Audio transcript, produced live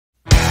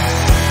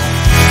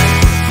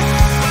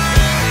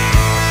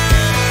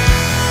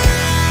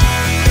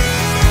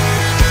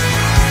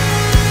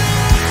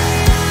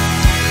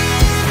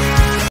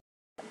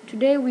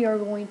today we are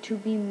going to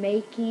be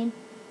making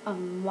a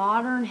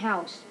modern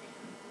house.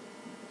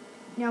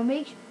 Now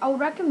I'll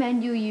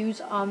recommend you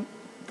use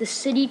the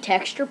City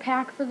Texture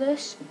Pack for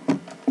this.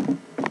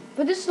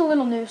 But this is a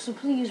little new, so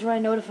please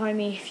notify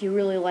me if you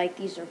really like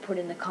these, or put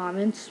in the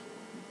comments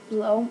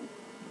below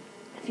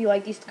if you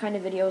like these kind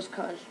of videos,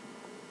 cause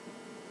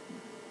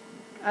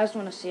I just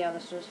want to see how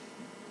this is.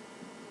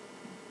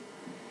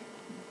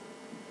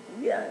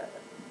 Yeah.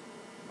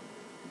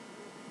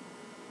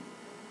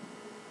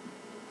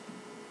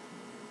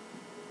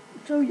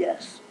 So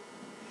yes.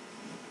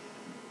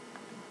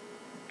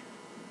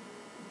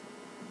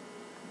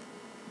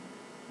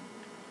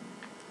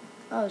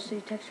 Oh,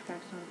 City Texture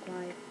Pack's not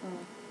applied. Oh,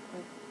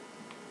 okay.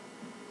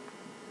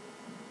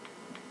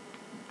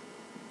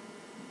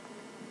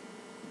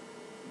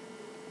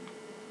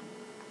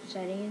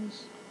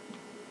 Settings.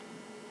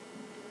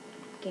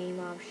 Game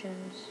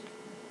options.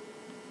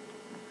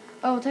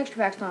 Oh, Texture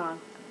Pack's not on.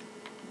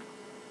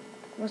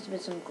 Must have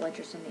been some glitch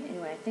or something.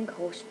 Anyway, I think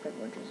host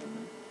privileges are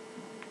on.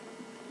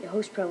 Yeah,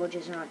 host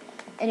privileges are on.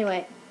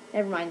 Anyway,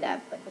 never mind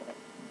that. But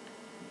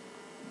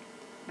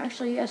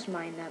actually, yes,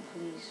 mind that,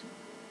 please.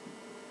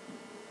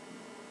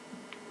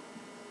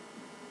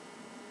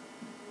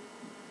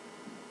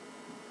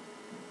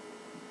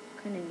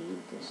 Kind of need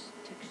this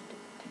texture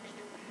pack.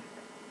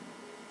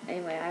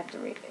 Anyway, I have to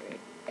read.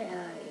 Easy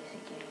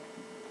game.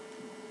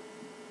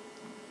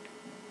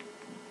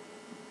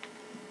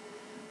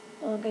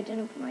 Look, I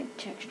didn't put my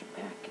texture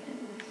pack in.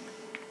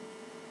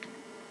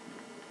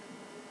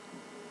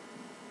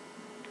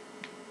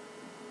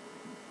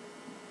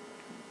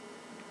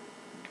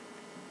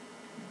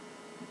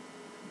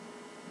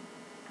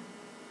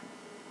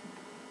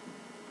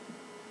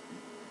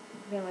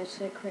 Okay, let's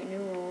say create new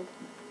world.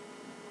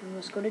 And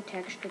let's go to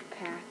texture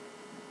pack.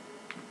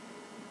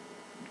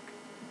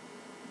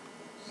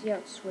 See how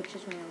it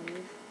switches when I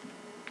leave.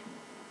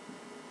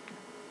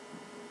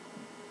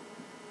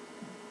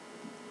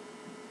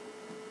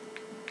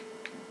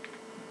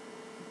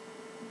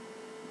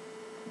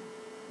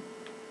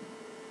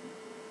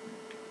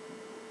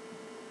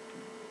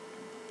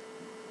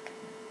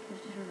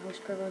 Let's turn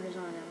host privileges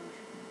on now.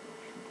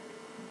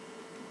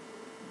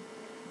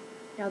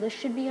 Now this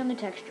should be on the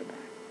texture pack.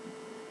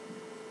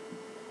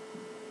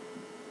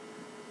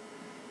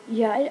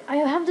 Yeah, I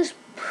have this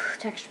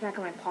texture pack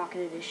on my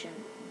Pocket Edition.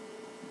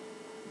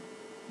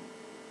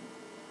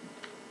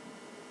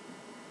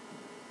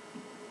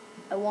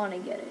 I want to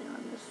get it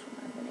on this one.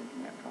 I'm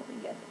gonna probably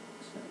get it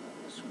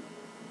on this one.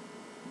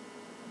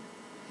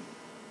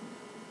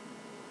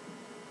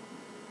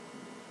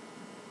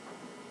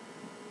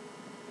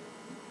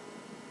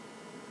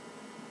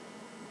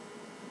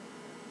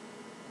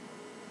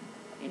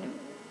 Anyway.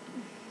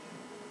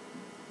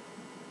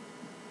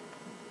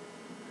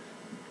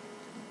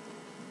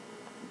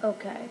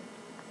 Okay.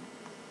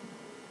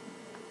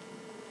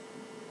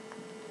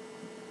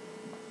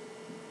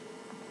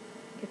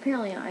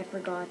 Apparently I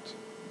forgot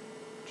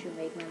to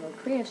make my real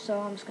creative, so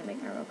I'm just gonna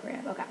make my real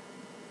creative. Okay.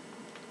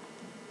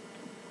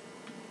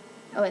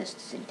 Oh, it's the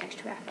City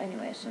Texture Pack.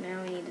 Anyway, so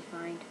now we need to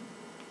find.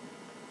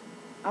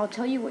 I'll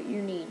tell you what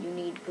you need. You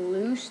need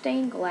blue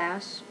stained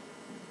glass.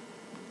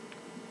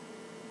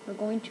 We're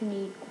going to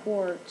need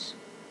quartz.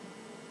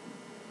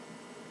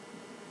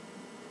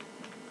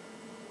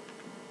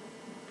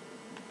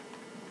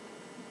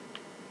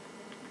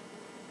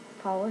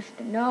 Polished?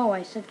 No,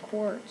 I said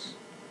quartz.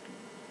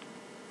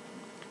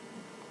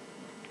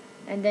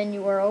 And then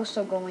you are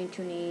also going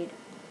to need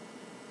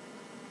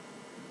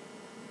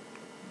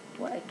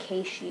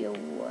acacia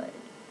wood.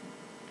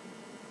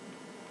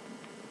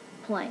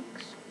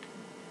 Planks.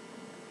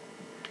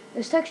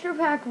 This texture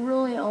pack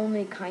really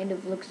only kind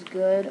of looks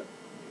good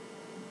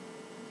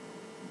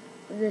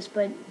with this,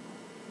 but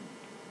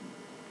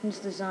this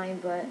design,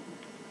 but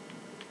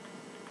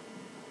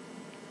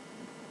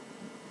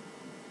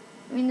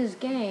I mean, this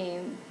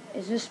game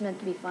is just meant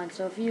to be fun,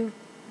 so if you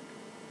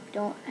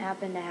don't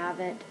happen to have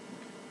it,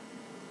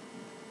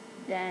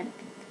 then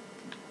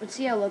let's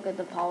see how look at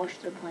the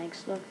polished the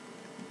planks look.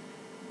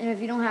 And if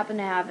you don't happen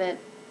to have it,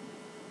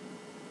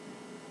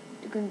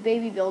 you can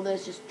baby build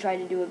this, just try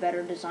to do a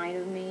better design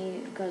of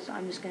me, because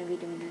I'm just going to be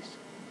doing this.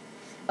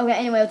 Okay,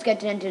 anyway, let's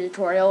get into the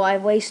tutorial. I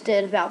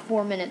wasted about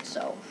 4 minutes,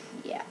 so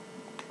yeah.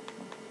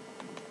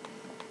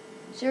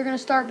 So you're going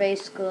to start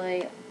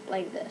basically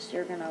like this.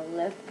 You're going to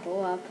lift,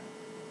 pull up.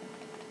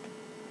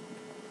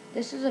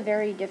 This is a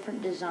very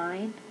different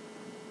design.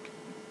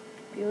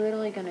 You're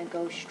literally going to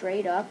go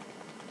straight up.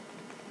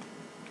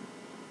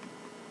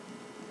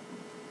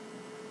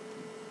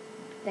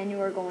 Then you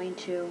are going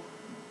to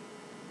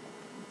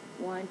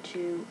 1,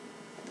 2,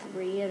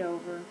 3 it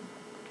over.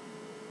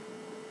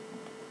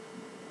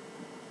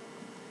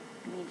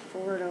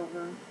 4 it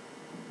over.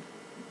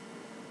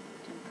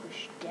 Then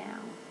push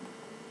down.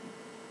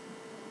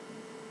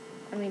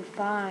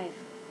 5.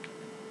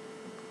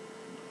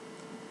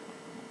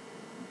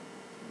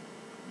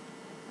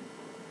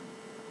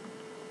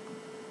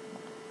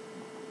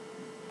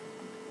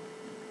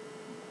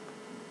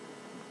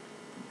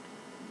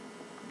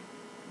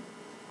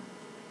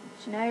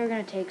 So now you're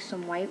going to take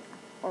some white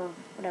or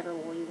whatever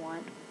wool you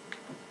want.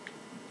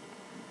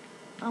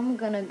 I'm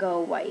going to go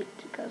white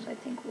because I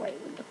think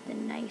white would look the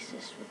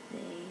nicest with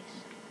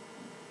these.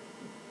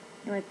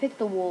 Anyway, pick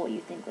the wool you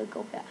think would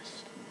go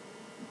best.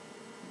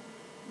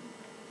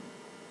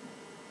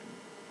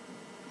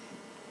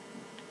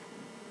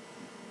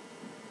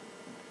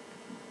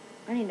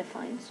 I need to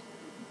find some.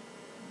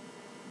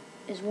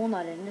 Is wool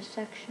not in this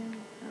section?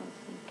 I don't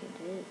think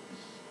it is.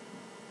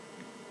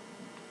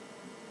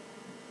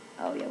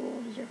 Oh yeah,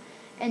 wool is here.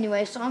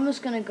 Anyway, so I'm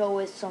just going to go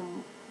with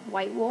some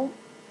white wool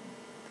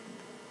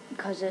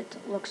because it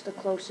looks the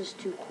closest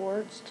to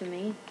quartz to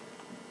me.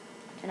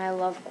 And I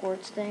love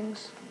quartz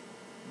things.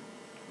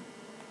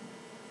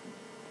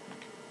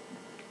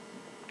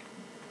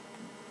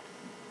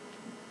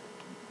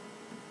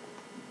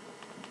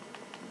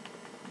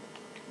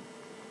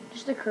 It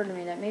just occurred to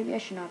me that maybe I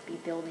should not be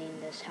building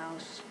this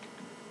house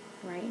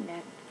right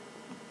next.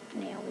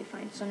 Yeah, we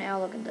fine. So now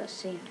look at this.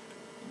 See,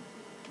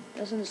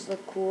 doesn't this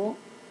look cool?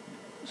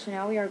 So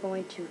now we are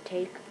going to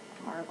take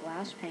our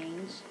glass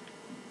panes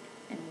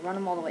and run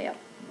them all the way up.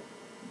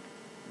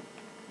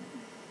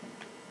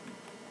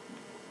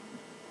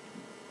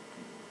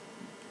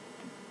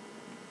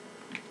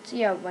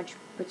 See how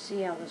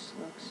see how this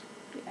looks.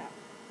 Yeah.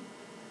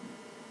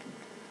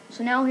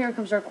 So now here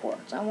comes our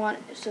quartz.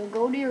 So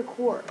go to your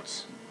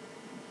quartz,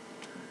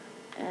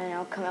 and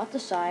I'll come out the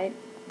side.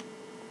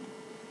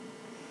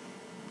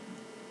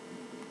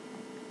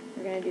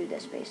 We're gonna do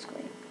this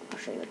basically. I'll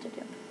show you what to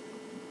do.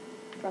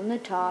 From the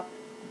top,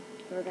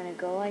 we're gonna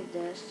go like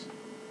this.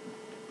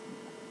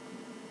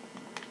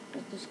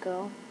 Does this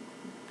go?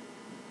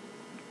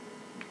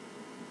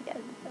 Yeah,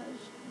 it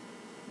does.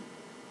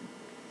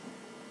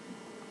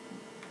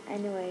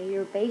 Anyway,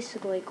 you're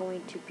basically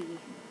going to be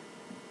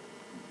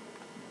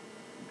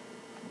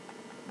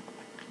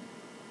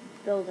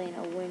building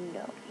a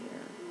window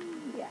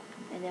here. Yeah.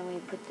 And then when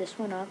you put this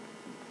one up,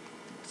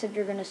 except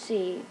you're gonna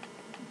see,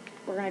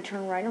 we're gonna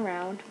turn right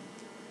around.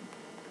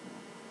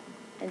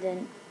 And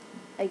then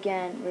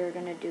again, we're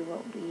going to do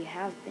what we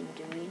have been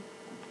doing.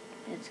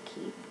 Let's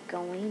keep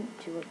going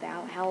to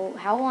about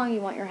how long you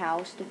want your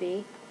house to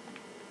be.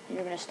 And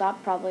you're going to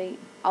stop probably,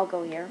 I'll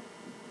go here.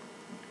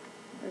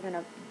 We're going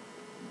to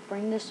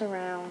bring this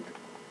around,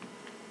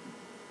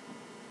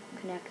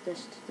 connect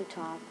this to the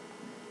top.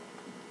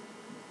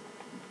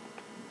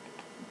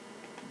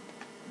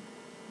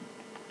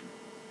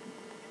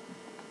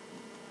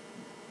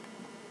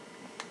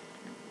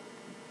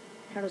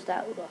 How does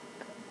that look?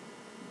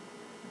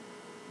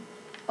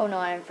 Oh no,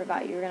 I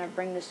forgot. You're going to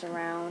bring this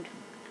around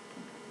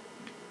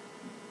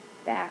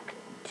back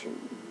to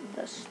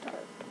the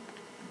start.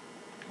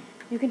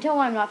 You can tell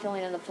why I'm not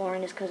filling in the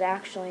flooring is because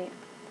actually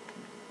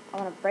I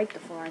want to break the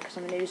flooring because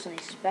I'm going to do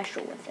something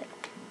special with it.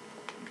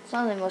 It's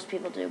not something most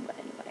people do, but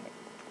anyway.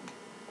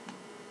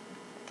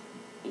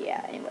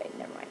 Yeah, anyway,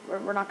 never mind.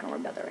 We're not going to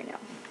worry about that right now.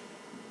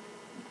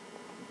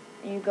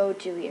 And you go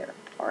to here,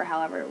 or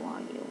however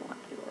long you want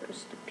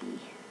yours to be.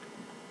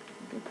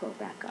 You pull it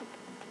back up.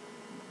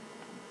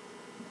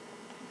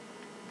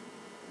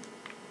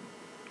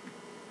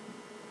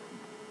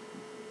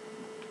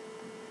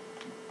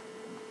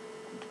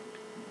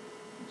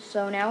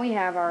 So now we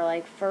have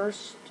our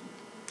first,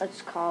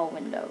 let's call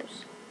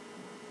windows.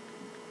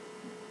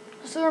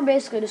 So we're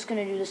basically just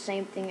going to do the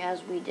same thing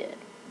as we did.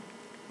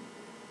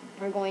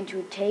 We're going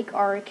to take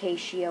our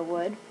acacia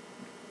wood.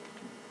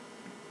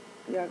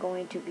 We are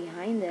going to,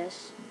 behind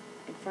this,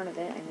 in front of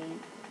it,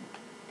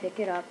 pick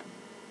it up.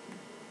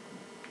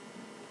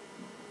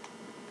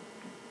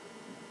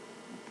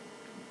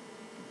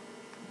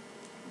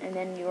 And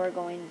then you are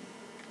going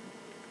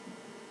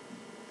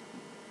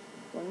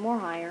one more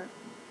higher.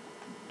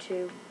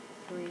 2,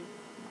 3.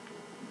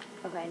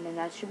 Okay, and then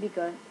that should be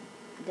good.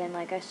 Then,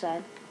 like I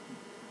said,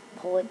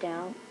 pull it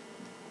down.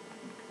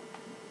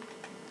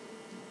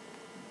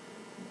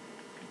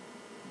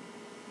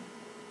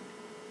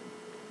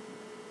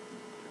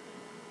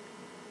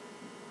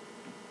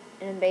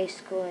 And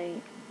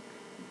basically,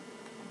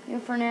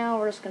 for now,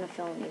 we're just going to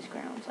fill in these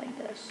grounds like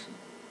this,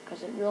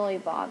 because it really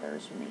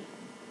bothers me.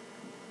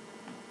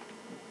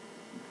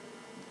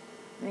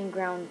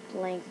 Ground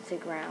length to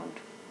ground.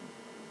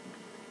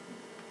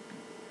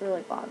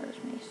 Really bothers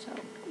me, so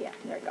yeah,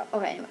 there you go.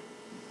 Okay, anyway.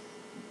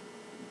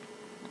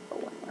 Oh,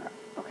 one more.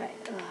 Okay.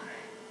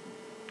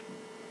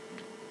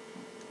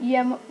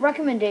 Yeah,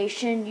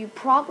 recommendation, you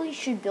probably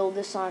should build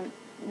this on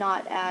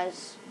not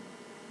as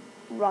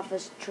rough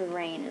as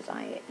terrain as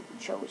I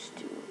chose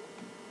to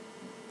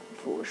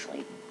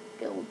foolishly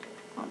build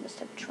on this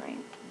type of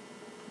terrain.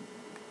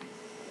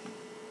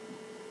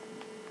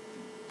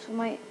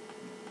 So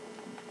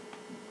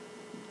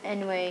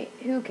anyway,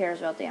 who cares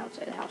about the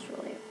outside of the house,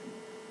 really,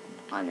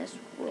 on this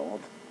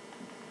world?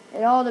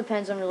 It all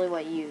depends on really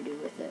what you do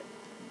with it.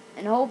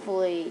 And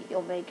hopefully,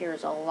 you'll make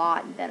yours a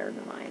lot better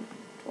than mine.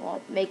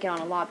 Well, make it on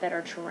a lot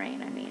better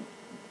terrain,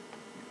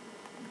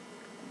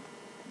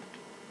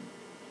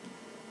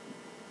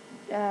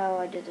 Oh,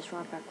 I did this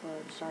wrong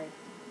backwards, sorry.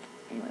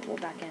 Anyway, we'll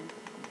back in.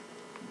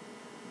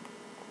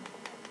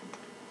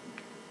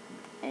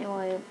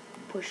 anyway,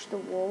 push the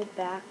wool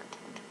back.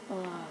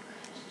 Oh,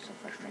 this is so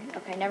frustrating.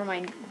 Okay, never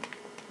mind.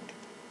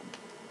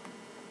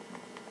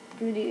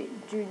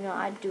 Do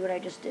not do what I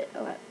just did.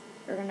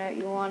 Okay,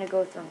 you want to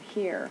go from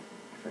here.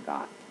 I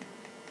forgot.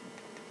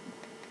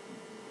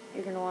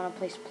 You're gonna want to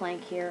place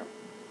plank here,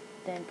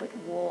 then put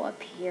wool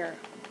up here.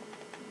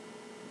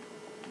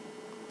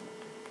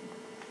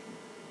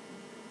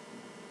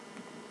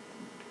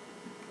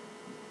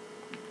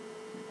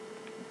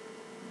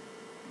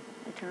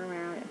 And turn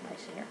around and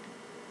place it here.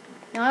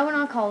 Now I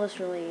want to call this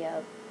really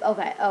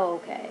okay. Oh,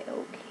 okay.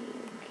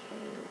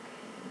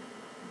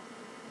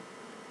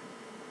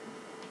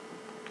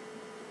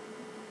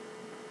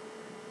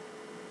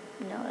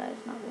 No, that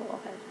is not wool.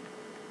 Okay.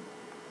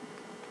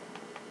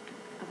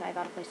 Okay, I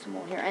gotta place some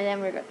wool here, and then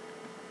we're good.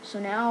 So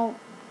now,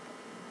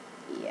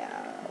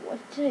 yeah, what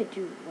did I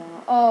do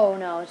wrong? Oh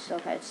no, it's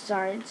okay.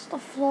 Sorry, it's the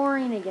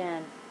flooring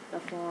again. The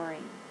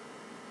flooring.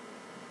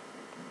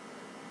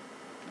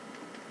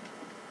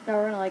 Now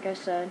we're gonna, like I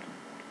said,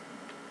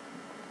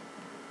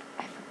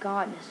 I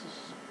forgot this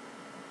is.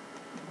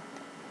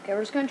 Okay,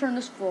 we're just gonna turn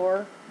this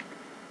floor.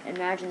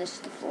 Imagine this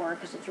is the floor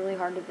because it's really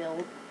hard to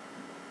build.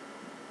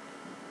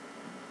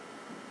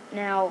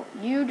 Now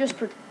you just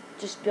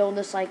build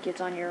this like it's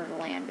on your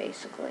land,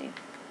 basically.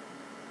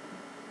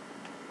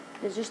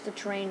 It's just the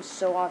terrain's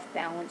so off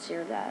balance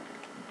here that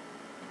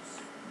it's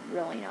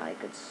really not a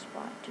good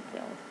spot to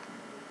build.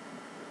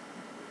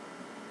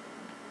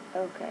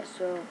 Okay,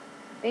 so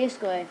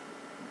basically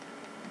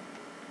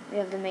we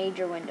have the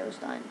major windows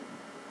done.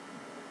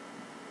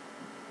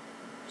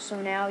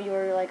 So now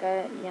you're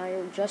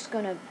you're just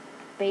gonna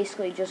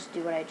basically just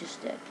do what I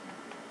just did.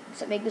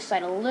 So make this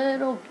side a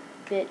little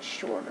bit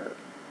shorter.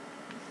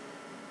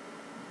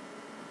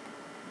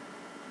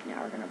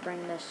 Now we're gonna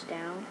bring this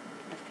down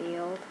the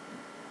field.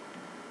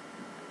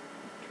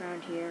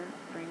 Around here,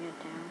 bring it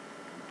down.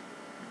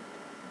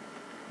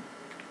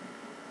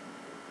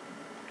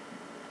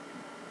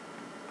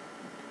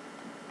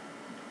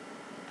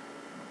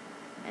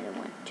 And then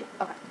 1, 2.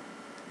 Okay.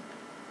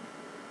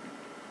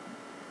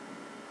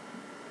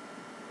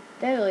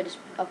 They really just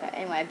okay.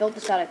 Anyway, I built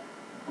this out of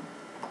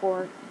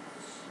quartz.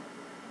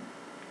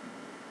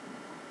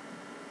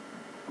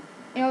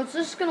 You know, it's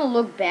just gonna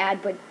look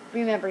bad, but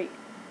remember,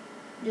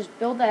 just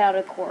build that out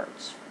of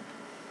quartz.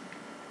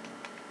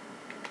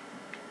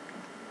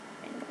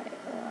 Anyway,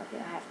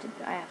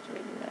 I have to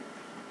redo that.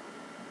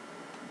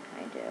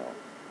 I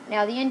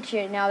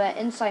do. Now that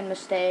inside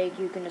mistake,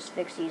 you can just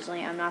fix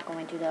easily. I'm not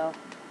going to though,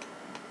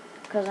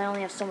 because I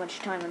only have so much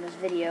time in this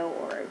video,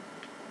 or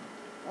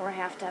I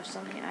have to have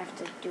something. I have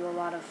to do a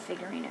lot of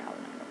figuring out,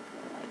 and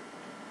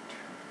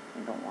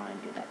I don't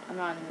want to do that. I'm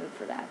not in the mood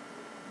for that.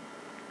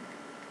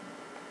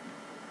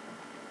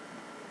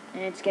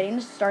 And it's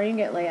starting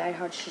to get late. I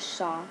just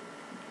saw.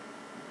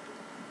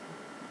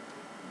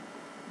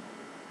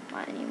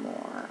 Not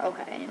anymore.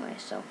 Okay, anyway,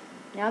 so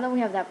now that we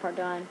have that part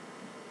done,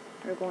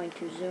 we're going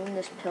to zoom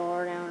this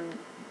pillar down.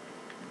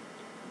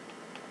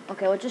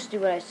 Okay, let's just do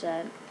what I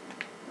said.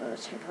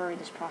 Let's hurry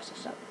this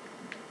process up.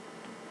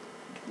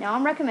 Now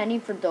I'm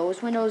recommending for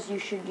those windows you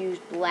should use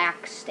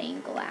black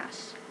stained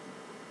glass.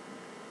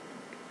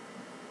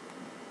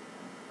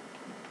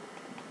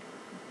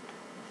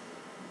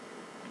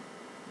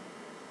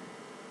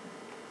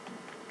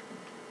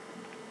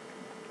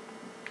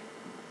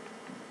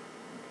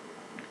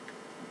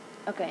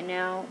 Okay,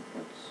 now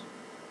let's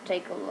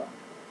take a look.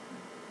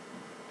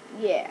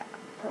 Yeah,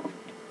 perfect.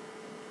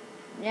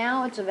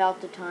 Now it's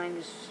about the time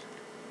to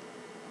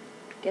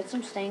get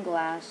some stained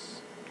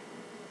glass,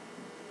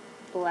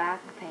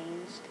 black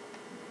panes,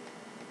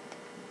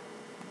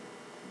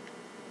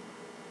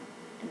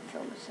 and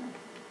fill this in.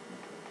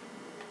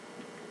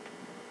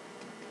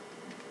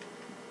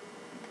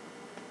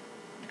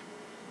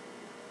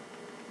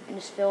 And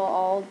just fill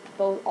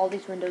all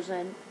these windows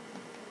in.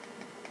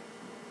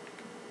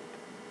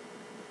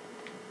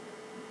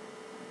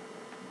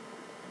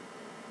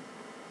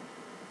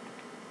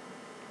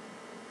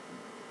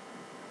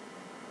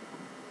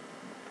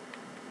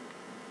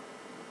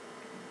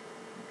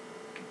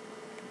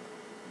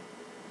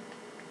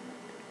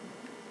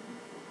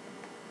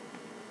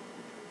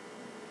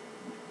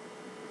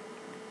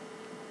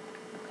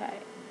 Okay,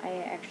 I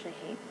actually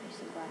hate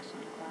placing glass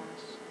on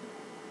glass.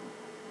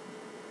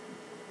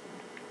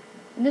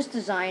 And this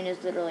design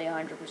is literally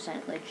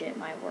 100% legit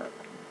my work.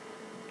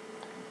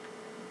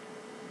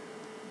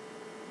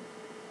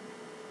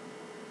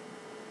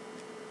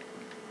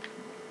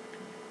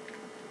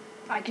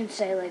 I can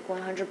say like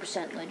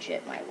 100%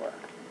 legit my work.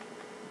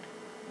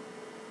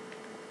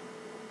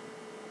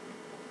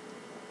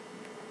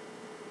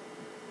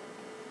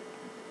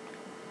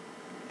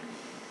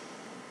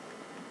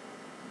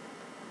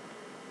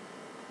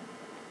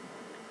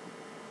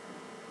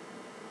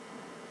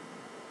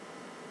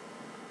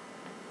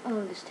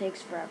 Oh, this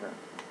takes forever.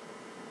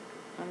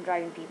 I'm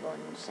driving people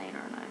insane,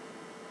 aren't I?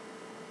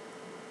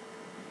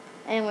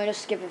 Anyway,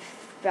 just skip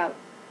about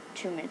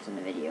 2 minutes in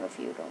the video if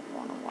you don't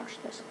want to watch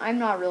this. I'm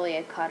not really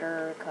a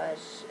cutter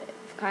because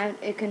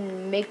it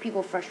can make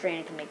people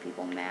frustrated. It can make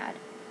people mad.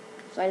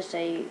 So I just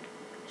say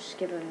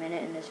skip a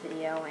minute in this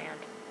video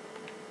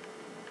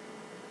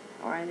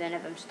and then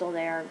if I'm still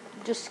there,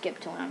 just skip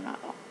till I'm not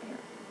here.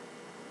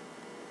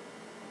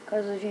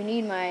 Because if you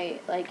need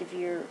if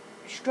you're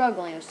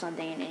struggling with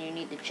something and you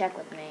need to check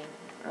with me,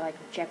 or like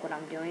check what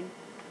I'm doing,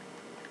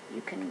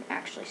 you can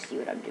actually see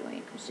what I'm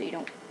doing, so you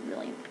don't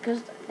really,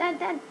 because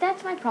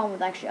that's my problem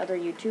with actually other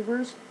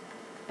YouTubers.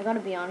 I gotta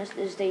be honest,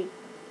 is they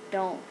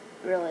don't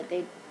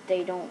really,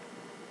 they don't,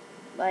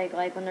 like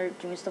when they're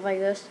doing stuff like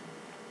this,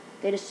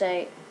 they just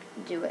say,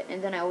 do it,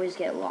 and then I always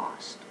get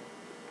lost.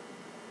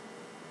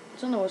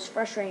 It's one of the most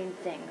frustrating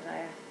things,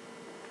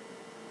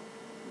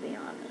 be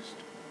honest.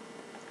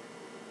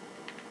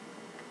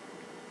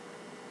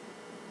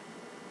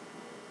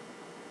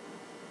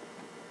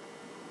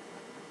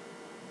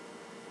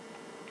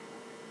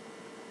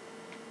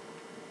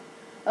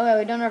 Okay,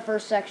 we've done our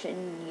first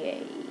section.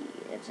 Yay,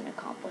 it's an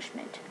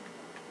accomplishment.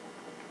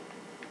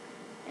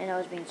 And I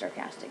was being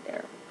sarcastic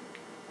there,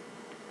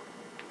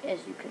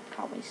 as you could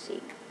probably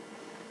see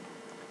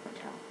or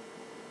tell.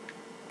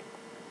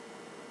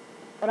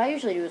 What I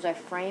usually do is I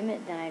frame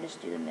it, then I just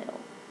do the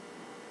middle.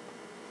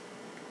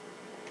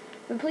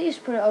 But please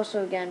put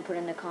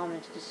in the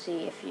comments to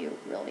see if you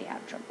really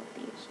have trouble with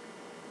these.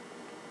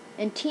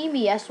 And Team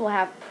ES will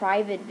have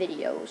private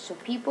videos, so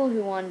people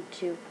who want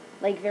to,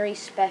 like, very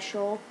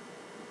special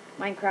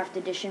Minecraft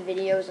Edition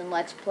videos and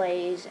Let's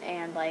Plays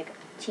and, like,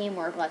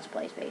 teamwork Let's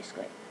Plays,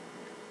 basically.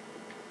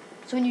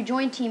 So when you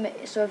join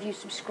so if you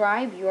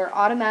subscribe, you are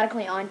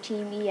automatically on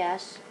Team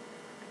ES.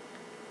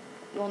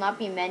 You will not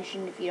be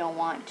mentioned if you don't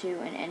want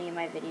to in any of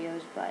my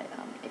videos, but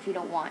if you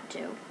don't want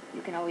to,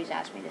 you can always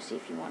ask me to see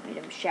if you want me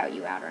to shout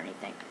you out or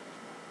anything.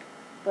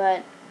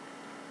 But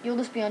you'll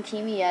just be on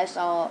Team ES.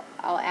 I'll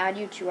add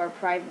you to our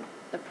private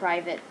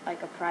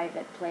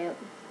play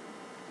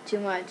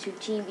to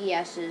Team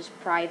ES's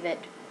private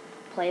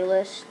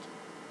playlist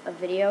of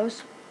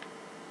videos.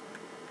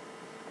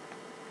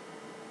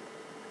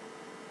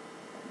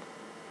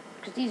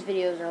 Because these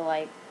videos are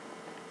like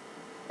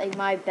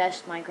my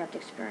best Minecraft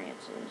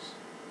experiences.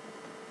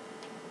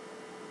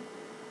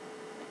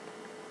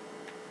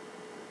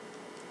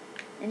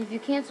 And if you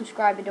can't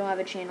subscribe and don't have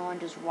a channel and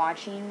just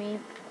watching me,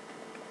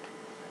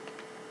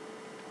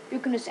 you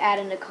can just add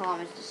in the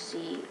comments to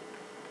see.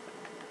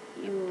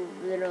 You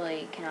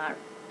literally cannot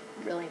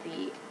really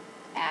be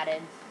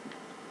added.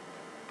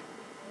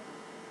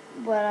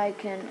 But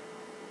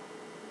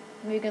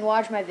you can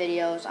watch my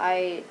videos.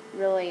 I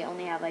really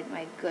only have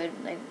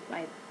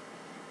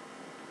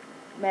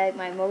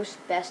my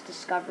most best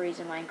discoveries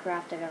in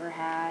Minecraft I've ever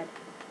had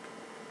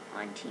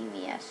on Team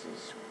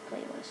ES's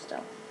playlist.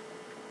 So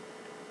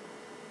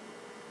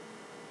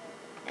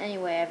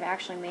anyway, I've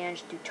actually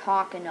managed to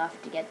talk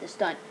enough to get this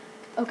done.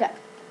 Okay.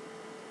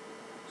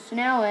 So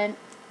now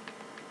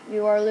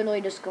you are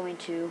literally just going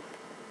to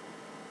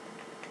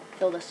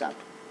fill this up.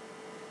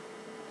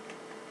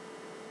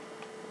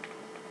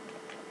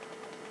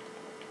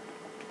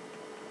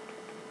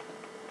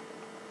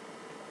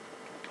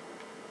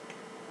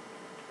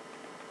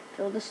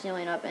 Fill the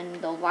ceiling up,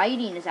 and the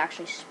lighting is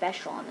actually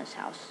special on this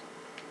house.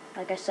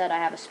 Like I said, I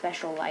have a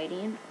special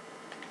lighting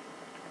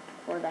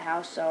for the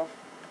house, so.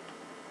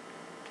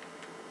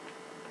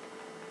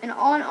 And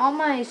on all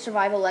my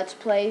survival Let's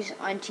Plays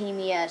on Team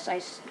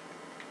ES,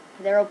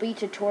 there will be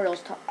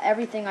tutorials to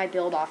everything I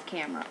build off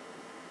camera.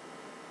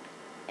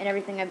 And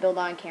everything I build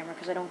on camera,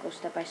 because I don't go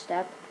step by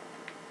step.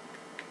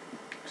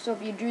 So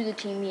if you do the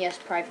Team ES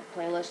private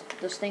playlist,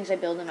 those things I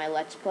build in my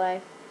Let's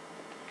Play.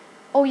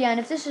 Oh yeah, and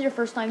if this is your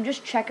first time,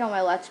 just check out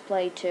my Let's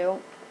Play too.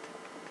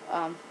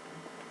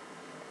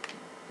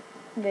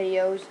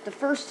 Videos. The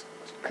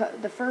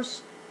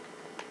first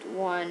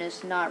one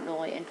is not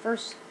really, and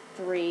first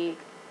three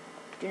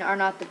are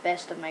not the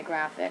best of my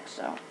graphics,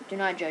 so do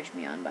not judge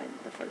me by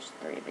the first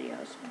 3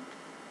 videos.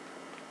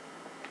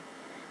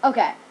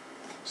 Okay,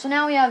 so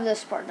now we have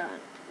this part done.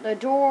 The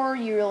door,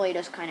 you really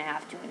just kind of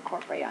have to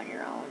incorporate on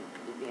your own,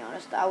 to be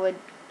honest. I would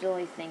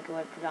really think I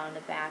would put it on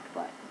the back,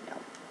 but no.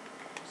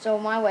 So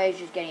my way is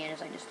just getting in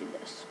is I just do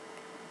this.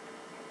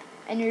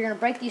 And you're going to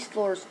break these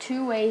floors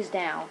 2 ways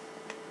down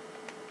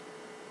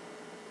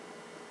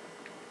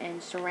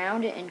and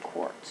surround it in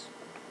quartz.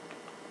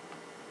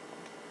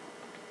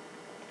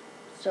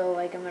 So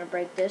like I'm going to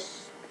break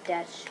this,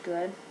 that's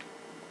good.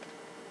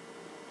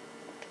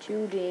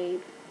 2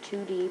 deep,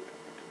 2 deep.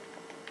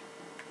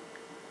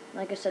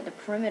 Like I said, the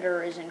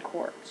perimeter is in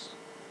quartz.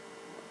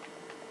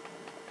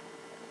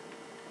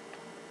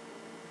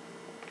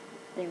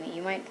 I mean,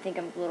 you might think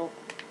I'm a little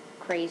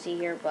crazy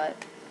here, but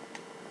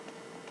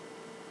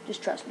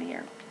just trust me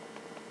here.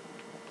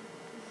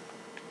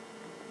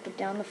 Put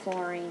down the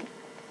flooring.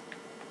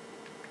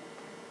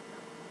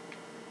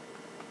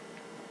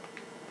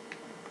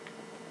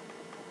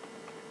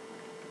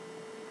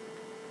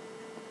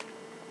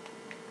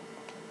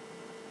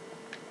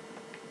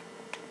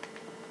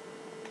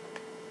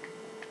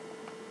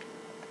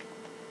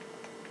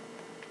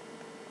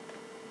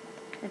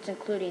 It's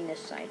including this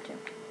side too.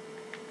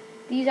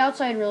 These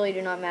outside really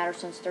do not matter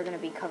since they're going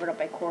to be covered up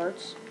by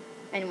quartz.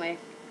 Anyway,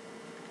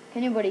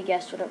 Can anybody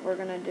guess what we're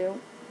gonna do?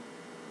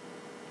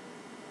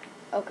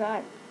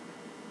 Okay.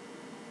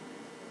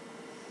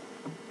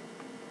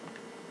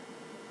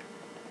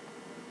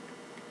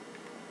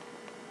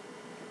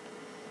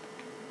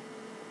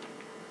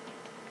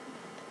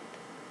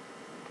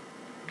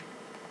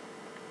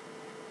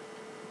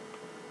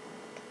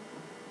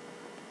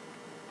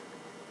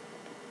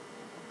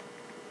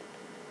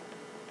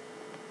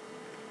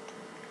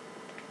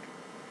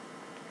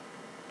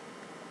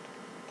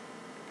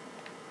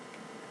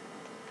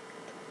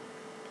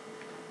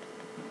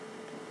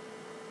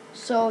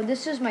 So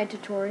this is my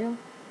tutorial.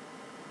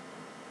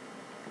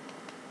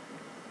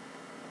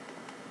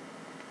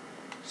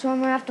 So I'm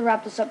gonna have to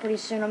wrap this up pretty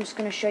soon. I'm just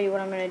gonna show you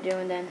what I'm gonna do,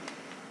 and then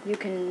you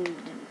can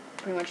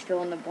pretty much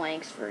fill in the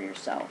blanks for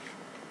yourself.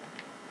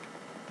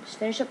 Just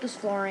finish up this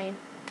flooring.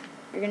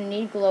 You're gonna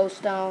need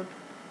glowstone.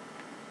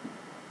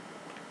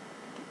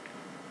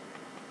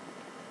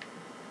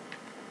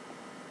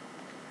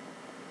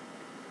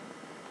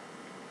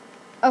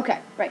 Okay,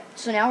 right.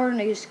 So now we're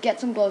gonna just get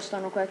some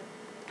glowstone real quick.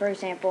 For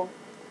example,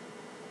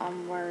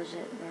 where is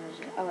it?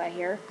 Oh, right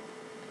here.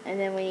 And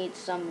then we need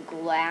some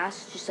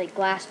glass, just like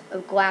a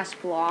glass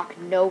block,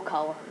 no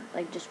color,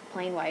 like just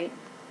plain white,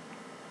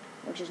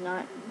 which is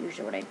not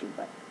usually what I do,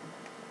 but.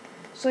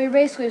 So you're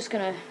basically just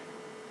gonna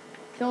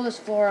fill this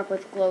floor up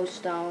with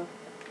glowstone.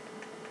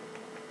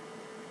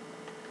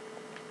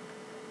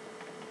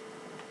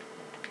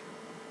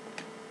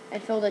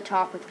 And fill the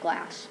top with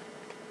glass.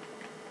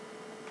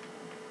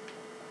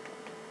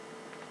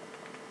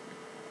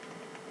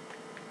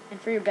 And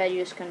for your bed, you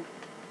just can.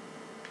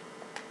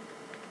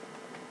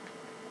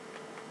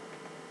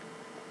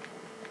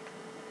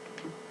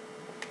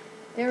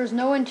 There is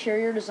no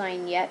interior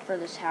design yet for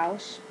this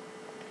house.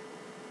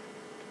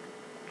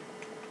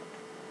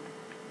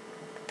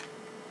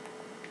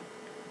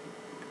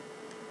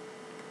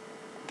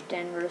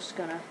 Then we're just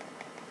gonna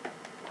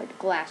put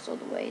glass all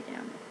the way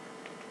down.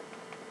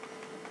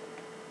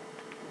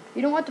 If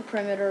you don't want the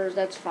perimeters,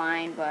 that's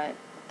fine, but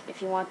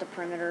if you want the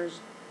perimeters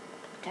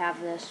to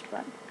have this,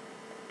 but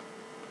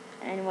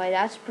anyway,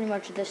 that's pretty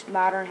much this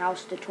modern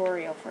house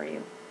tutorial for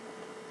you.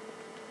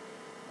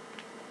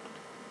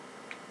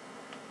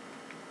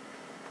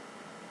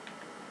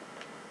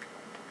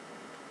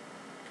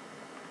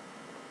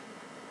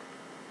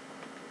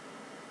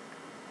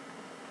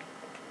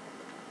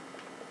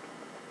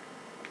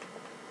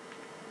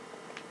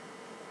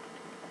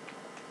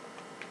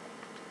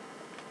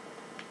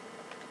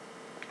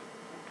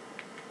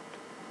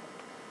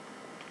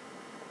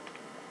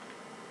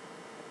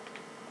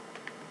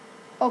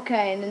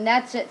 Okay, and then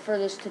that's it for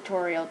this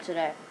tutorial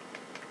today.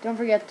 Don't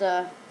forget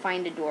to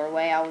find a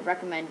doorway. I would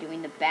recommend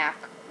doing the back,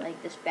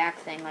 like this back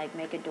thing, like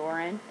make a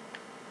door in.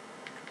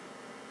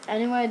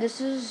 Anyway,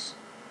 this is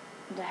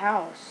the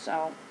house,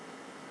 so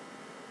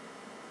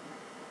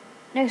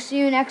see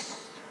you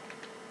next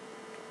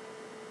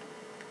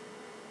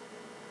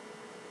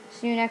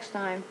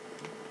time.